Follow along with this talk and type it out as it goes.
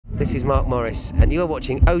This is Mark Morris, and you are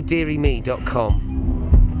watching ohDearyme.com.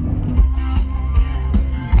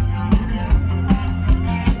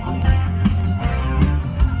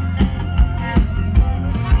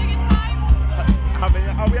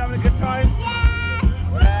 Are we having a good time?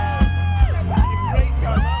 Yeah! Great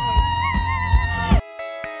time, aren't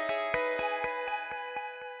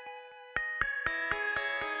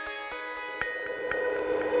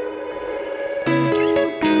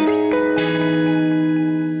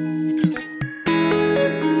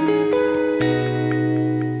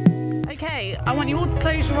we? Okay, I want you all to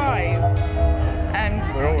close your eyes.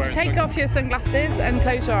 Take off your sunglasses and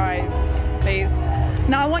close your eyes, please.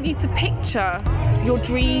 Now I want you to picture your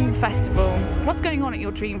dream festival. What's going on at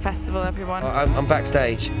your dream festival, everyone? I'm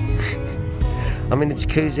backstage. I'm in the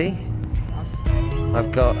jacuzzi.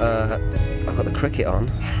 I've got the cricket on,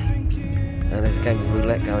 and there's a game of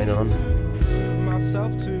roulette going on.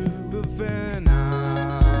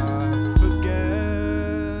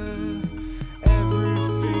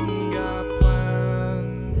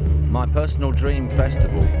 My personal dream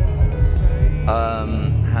festival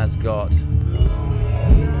has got,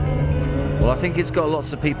 well, I think it's got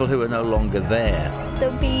lots of people who are no longer there.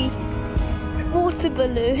 There'll be water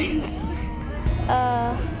balloons,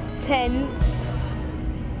 tents.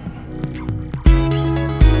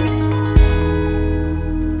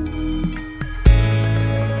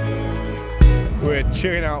 We're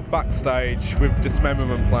chilling out backstage with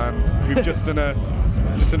Dismemberment Plan. We've just done a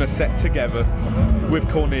set together with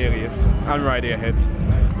Cornelius and Radiohead.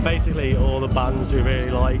 Basically all the bands we really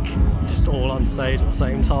like, just all on stage at the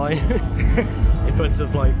same time in front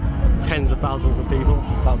of like tens of thousands of people.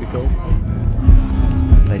 That would be cool.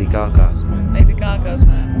 Lady Gaga. Lady Gaga's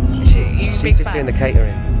there. Is She's big just fan? doing the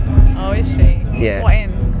catering. Oh, is she? Yeah. What in?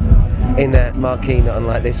 In a marquee, not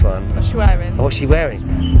unlike this one. What's she wearing? What's she wearing?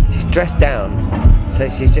 She's dressed down, so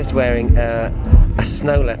she's just wearing a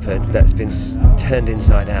snow leopard that's been turned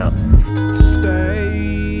inside out. To stay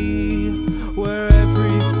where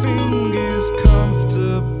everything is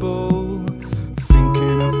comfortable,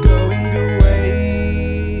 thinking of going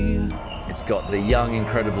away. It's got the young,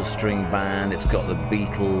 incredible string band. It's got the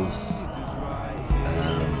Beatles.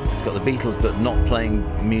 It's got the Beatles, but not playing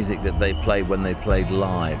music that they played when they played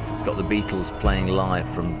live. It's got the Beatles playing live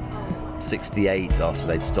from '68 after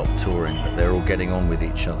they'd stopped touring, but they're all getting on with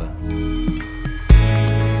each other.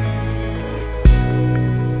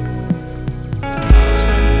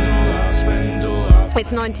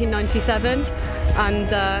 It's 1997 and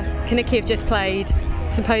Kinnicky have just played,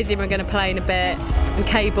 Symposium are going to play in a bit, and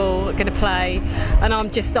Cable are going to play, and I'm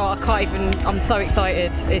so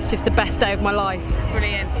excited. It's just the best day of my life.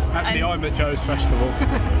 Brilliant. Actually, I'm at Joe's festival.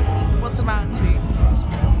 What's around you?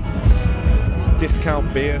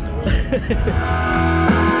 Discount beer.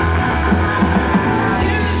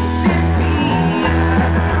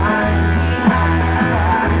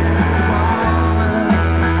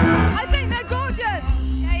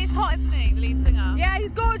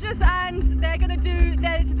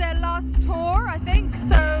 Tour, I think,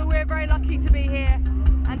 so we're very lucky to be here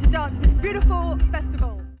and to dance this beautiful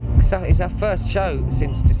festival. It's our first show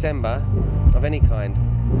since December of any kind,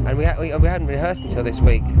 and we hadn't rehearsed until this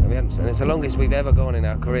week, and it's the longest we've ever gone in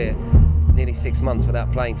our career, nearly 6 months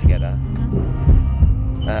without playing together.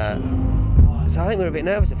 So I think we were a bit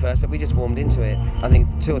nervous at first, but we just warmed into it. I think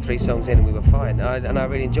 2 or 3 songs in and we were fine, and I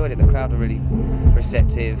really enjoyed it. The crowd were really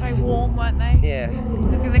receptive. Very warm, weren't they? Yeah.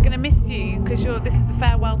 They're going to miss you because this is the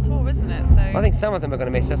farewell tour, isn't it? So I think some of them are going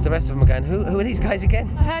to miss us. The rest of them are going, who are these guys again?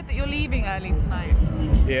 I heard that you're leaving early tonight.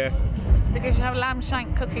 Yeah. Because you have lamb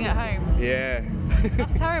shank cooking at home. Yeah.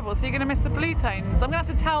 That's terrible. So you're going to miss the Bluetones. I'm going to have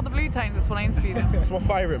to tell the Bluetones this when I interview them. It's my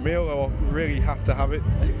favourite meal. I really have to have it.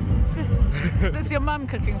 Is this your mum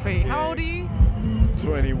cooking for you? How old are you?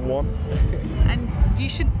 21. And you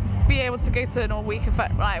should be able to go to an all-weekend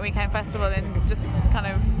festival and just kind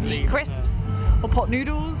of eat crisps or pot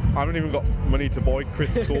noodles. I haven't even got money to buy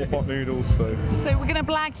crisps or pot noodles, so. So we're going to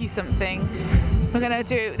blag you something. We're going to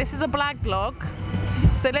do, this is a blag blog.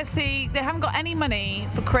 So let's see, they haven't got any money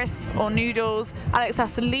for crisps or noodles. Alex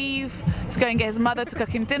has to leave to go and get his mother to cook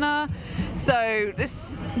him dinner. So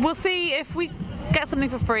we'll see if we get something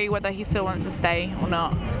for free, whether he still wants to stay or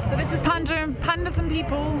not. So this is Pandas and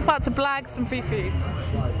People, about to blag some free foods.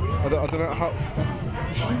 I don't know how...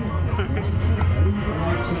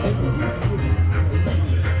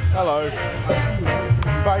 Hello.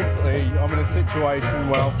 Basically, I'm in a situation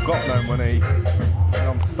where I've got no money and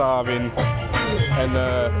I'm starving and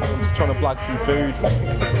I'm just trying to blag some food.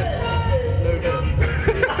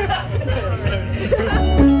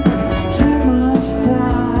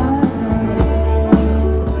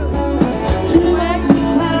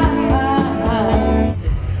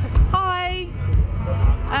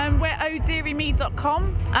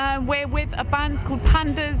 We're with a band called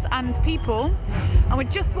Pandas and People, and we're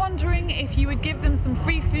just wondering if you would give them some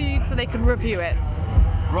free food so they can review it.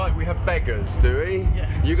 Right, we have beggars, do we?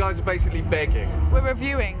 Yeah. You guys are basically begging. We're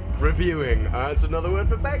reviewing. Reviewing. It's another word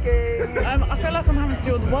for begging. I feel like I'm having to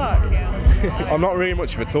do all the work here. I'm not really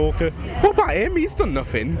much of a talker. What about him? He's done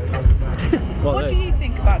nothing. What do you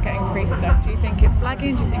think about getting free stuff? Do you think it's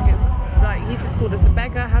blagging? Do you think it's like he just called us a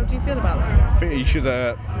beggar? How do you feel about it? I think you should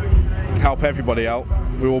help everybody out.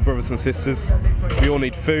 We're all brothers and sisters. We all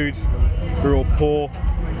need food. We're all poor.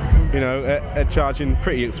 You know, at charging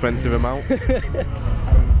pretty expensive amount.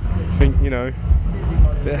 I think, you know,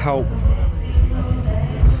 a bit of help.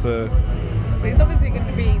 But it's obviously going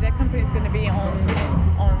to be, their company's going to be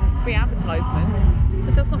on free advertisement,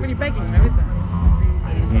 so that's not really begging though, is it?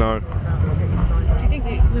 No. Do you think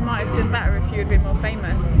that we might have done better if you had been more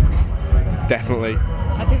famous? Definitely.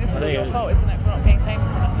 I think this is all your fault, isn't it, for not being famous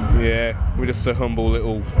enough? Yeah, we're just a humble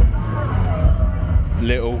little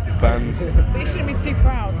bands. But you shouldn't be too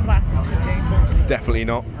proud to ask, should you? Definitely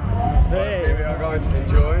not. Here we are, guys.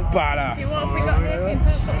 Enjoy. Badass. Okay, what have we got here? Can you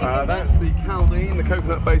tell us what we got? That's the Caldine, the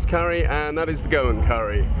coconut-based curry, and that is the Goan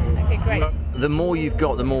curry. Okay, great. The more you've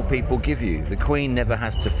got, the more people give you. The Queen never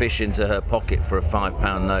has to fish into her pocket for a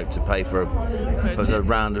 £5 note to pay for a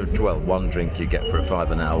round of, well, one drink you get for a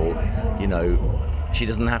 £5 an hour. You know, she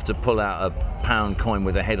doesn't have to pull out a £1 coin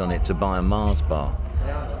with a head on it to buy a Mars bar.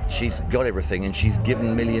 She's got everything, and she's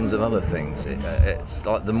given millions of other things. It's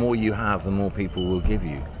like the more you have, the more people will give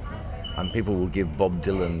you. And people will give Bob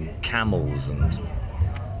Dylan camels and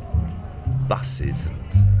buses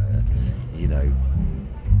and, you know,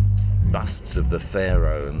 busts of the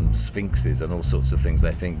Pharaoh and sphinxes and all sorts of things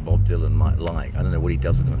they think Bob Dylan might like. I don't know what he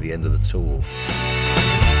does with them at the end of the tour.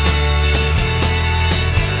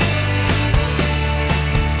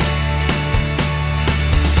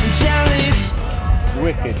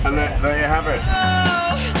 Wicked. And there you have it.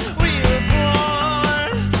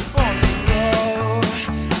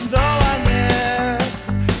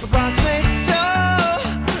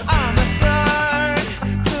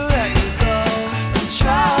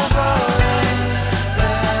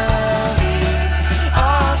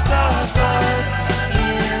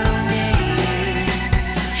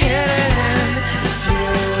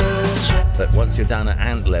 But once you're down at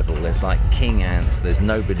ant level, there's like king ants, there's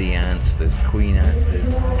nobody ants, there's queen ants, there's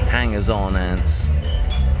hangers-on ants,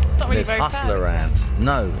 Really there's hustler ants.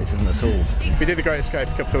 No, it isn't at all. We did the Great Escape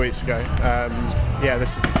a couple of weeks ago. Yeah,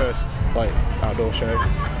 this is the first outdoor show.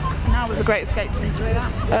 How was the Great Escape? Did you enjoy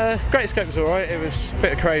that? Great Escape was alright. It was a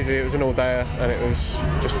bit crazy. It was an all-dayer, and it was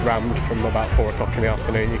just rammed from about 4 o'clock in the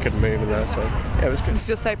afternoon. You couldn't move in there, so yeah, it was good. It's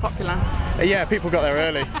just so popular. Yeah, people got there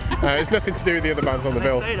early. It's nothing to do with the other bands on the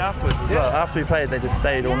bill. They stayed afterwards as well. After we played, they just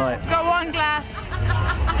stayed all night. Go on, Glass.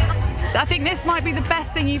 I think this might be the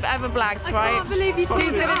best thing you've ever blagged, right? I can't believe you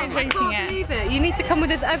Who's going to be drinking I can't believe it. You need to come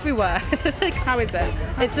with us everywhere. How is it?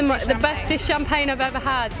 It's the bestest champagne I've ever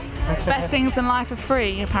had. Best things in life are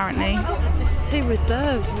free, apparently. Just too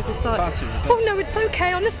reserved. We're just like, oh no, it's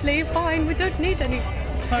okay, honestly, fine. We don't need any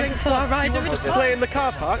drinks on our ride. We'll just play in the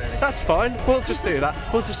car park. That's fine. We'll just do that.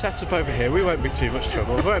 We'll just set up over here. We won't be too much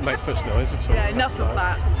trouble. We won't make much noise at all. Yeah, enough of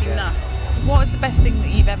that. Enough. What is the best thing that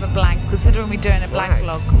you've ever blagged, considering we're doing a blag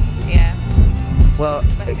vlog? Yeah. Well,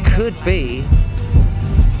 it could be.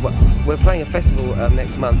 Well, we're playing a festival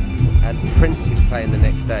next month, and Prince is playing the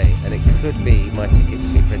next day, and it could be my ticket to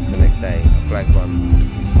see Prince the next day. I've blagged one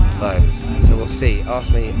of those, so we'll see.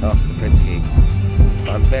 Ask me after the Prince gig.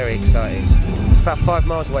 But I'm very excited. It's about 5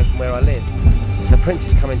 miles away from where I live, so Prince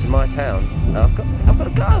is coming to my town. And I've got to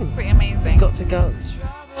go. That's pretty amazing. Got to go.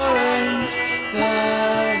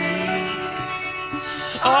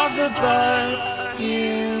 Of the birds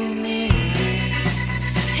you meet,